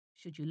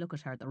should you look at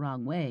her the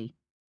wrong way.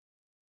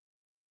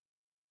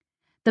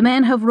 The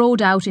men have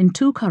rowed out in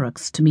 2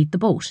 curraghs to meet the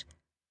boat,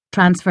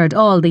 transferred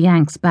all the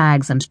Yanks'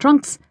 bags and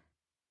trunks,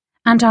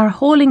 and are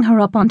hauling her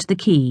up onto the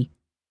quay,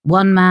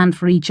 1 man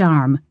for each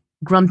arm,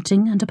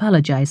 grunting and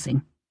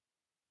apologising.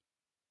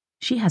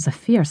 She has a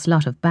fierce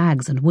lot of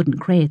bags and wooden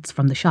crates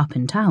from the shop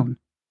in town.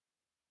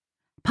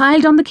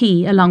 Piled on the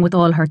quay, along with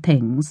all her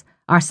things,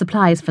 are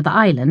supplies for the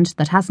island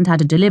that hasn't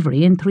had a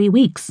delivery in 3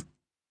 weeks.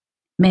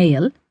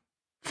 Mail,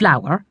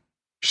 flour,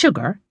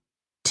 sugar,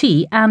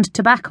 tea and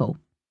tobacco.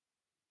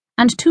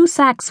 And 2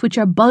 sacks which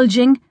are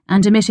bulging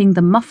and emitting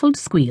the muffled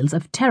squeals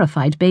of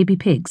terrified baby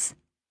pigs.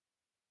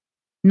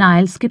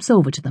 Niall skips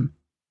over to them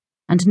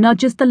and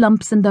nudges the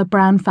lumps in the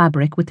brown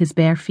fabric with his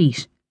bare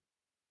feet.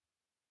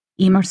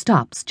 Emer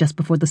stops just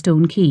before the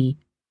stone quay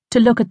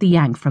to look at the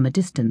Yank from a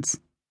distance.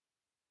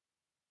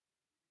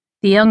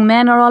 The young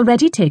men are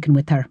already taken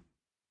with her.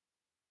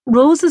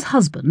 Rose's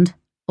husband,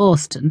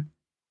 Austin,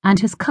 and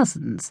his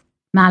cousins,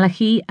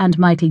 Malachy and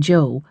Michael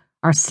Joe,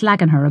 are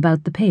slagging her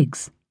about the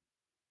pigs.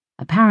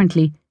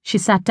 Apparently, she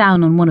sat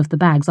down on one of the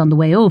bags on the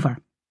way over.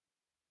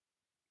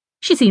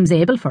 She seems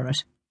able for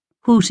it,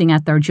 hooting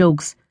at their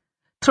jokes,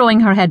 throwing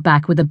her head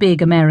back with a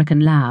big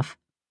American laugh.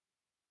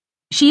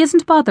 She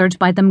isn't bothered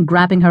by them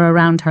grabbing her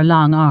around her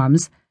long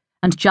arms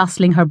and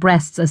jostling her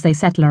breasts as they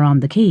settle her on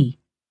the quay.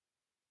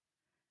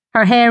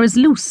 Her hair is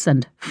loose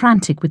and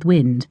frantic with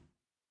wind,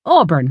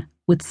 auburn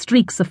with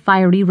streaks of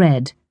fiery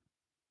red,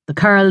 the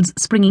curls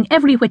springing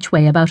every which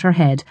way about her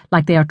head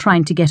like they are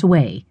trying to get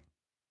away.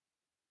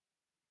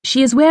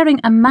 She is wearing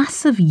a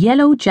massive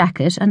yellow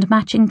jacket and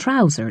matching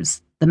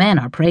trousers the men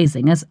are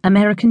praising as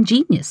American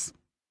genius.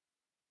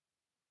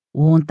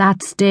 Won't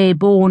that stay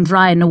bone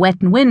dry in a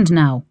wettin' wind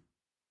now?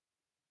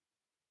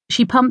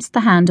 She pumps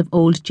the hand of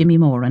old Jimmy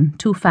Moran,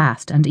 too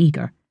fast and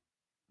eager,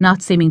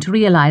 not seeming to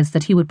realise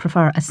that he would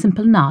prefer a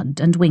simple nod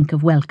and wink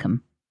of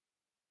welcome.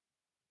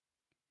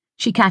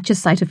 She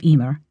catches sight of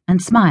Emer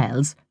and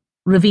smiles,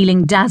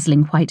 revealing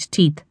dazzling white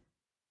teeth,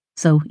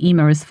 so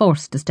Emer is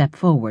forced to step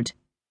forward.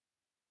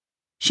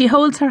 She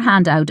holds her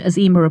hand out as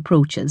Emer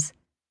approaches,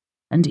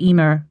 and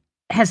Emer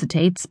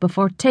hesitates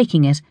before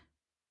taking it.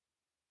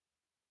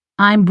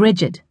 "I'm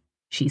Bridget,"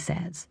 she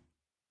says,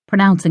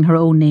 pronouncing her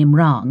own name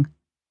wrong,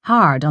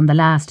 hard on the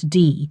last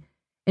D,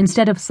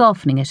 instead of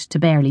softening it to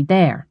barely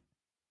there.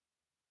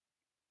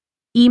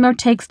 Emer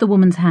takes the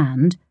woman's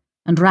hand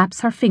and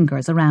wraps her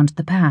fingers around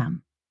the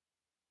palm.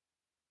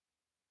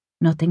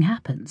 Nothing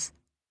happens.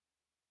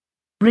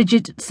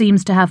 Bridget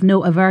seems to have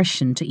no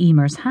aversion to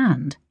Emer's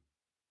hand.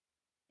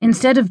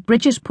 Instead of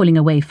Bridget pulling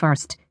away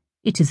first,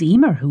 it is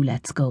Emer who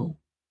lets go.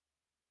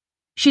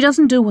 She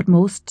doesn't do what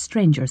most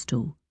strangers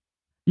do,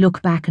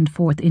 look back and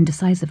forth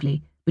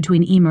indecisively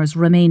between Emer's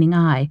remaining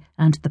eye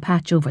and the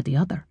patch over the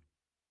other.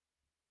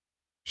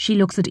 She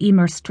looks at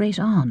Emer straight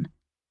on,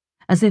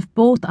 as if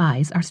both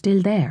eyes are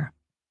still there.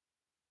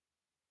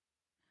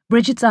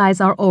 Bridget's eyes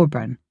are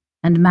auburn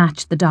and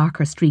match the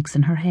darker streaks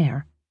in her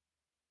hair.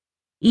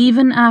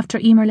 Even after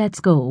Emer lets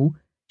go,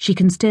 she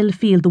can still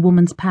feel the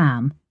woman's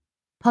palm,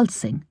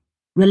 pulsing,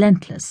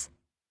 relentless,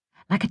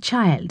 like a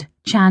child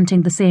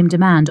chanting the same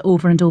demand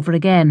over and over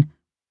again.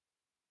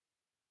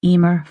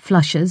 Emer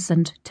flushes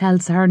and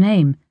tells her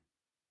name.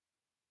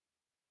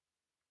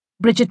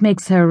 Bridget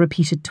makes her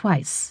repeat it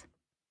twice.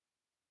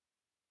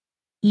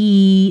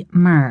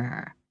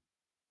 Emer.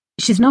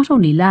 She's not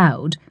only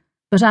loud,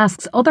 but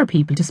asks other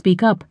people to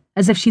speak up,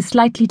 as if she's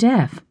slightly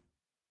deaf.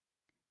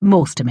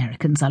 Most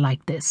Americans are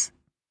like this.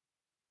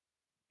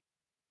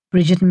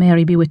 "Bridget and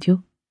Mary be with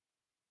you?"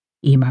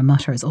 Emer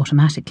mutters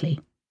automatically.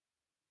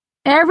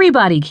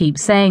 "Everybody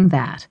keeps saying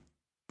that,"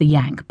 the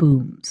Yank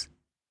booms.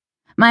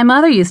 "My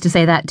mother used to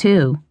say that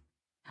too.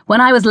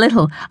 When I was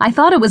little, I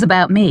thought it was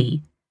about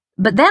me,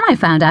 but then I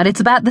found out it's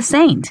about the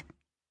saint."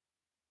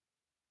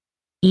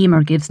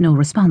 Emer gives no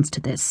response to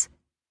this.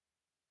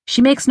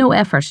 She makes no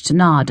effort to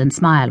nod and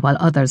smile while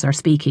others are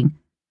speaking,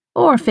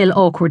 or fill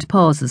awkward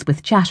pauses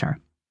with chatter.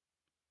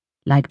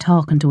 Like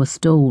talking to a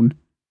stone,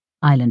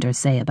 islanders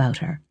say about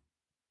her.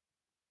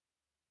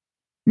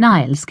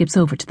 Niall skips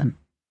over to them.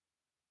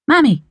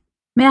 "Mammy,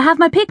 may I have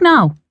my pig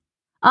now?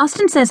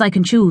 Austin says I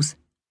can choose.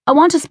 I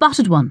want a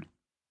spotted one."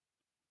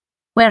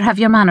 "Where have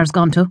your manners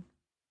gone to?"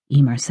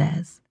 Emer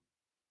says.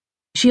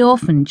 She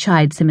often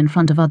chides him in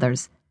front of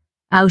others,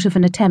 out of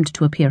an attempt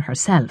to appear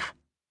herself.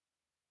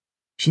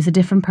 She's a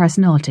different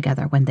person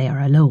altogether when they are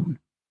alone.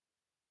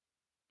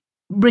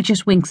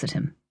 Bridget winks at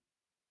him.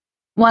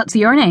 "What's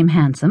your name,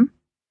 handsome?"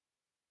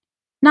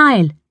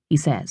 "Niall," he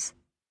says.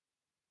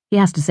 He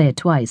has to say it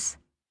twice.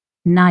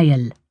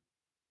 Niall.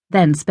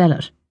 Then spell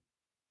it.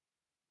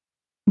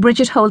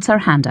 Bridget holds her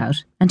hand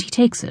out, and he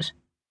takes it.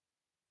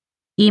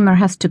 Emer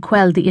has to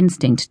quell the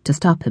instinct to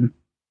stop him,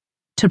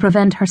 to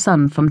prevent her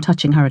son from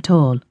touching her at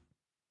all.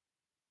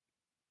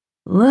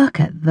 "Look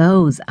at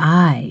those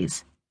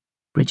eyes,"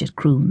 Bridget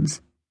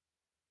croons.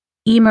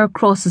 Emer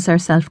crosses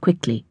herself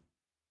quickly.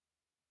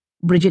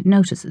 Bridget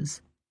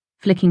notices,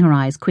 flicking her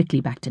eyes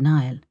quickly back to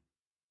Niall.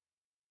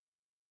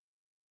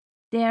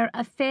 "They're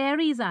a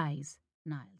fairy's eyes," Niall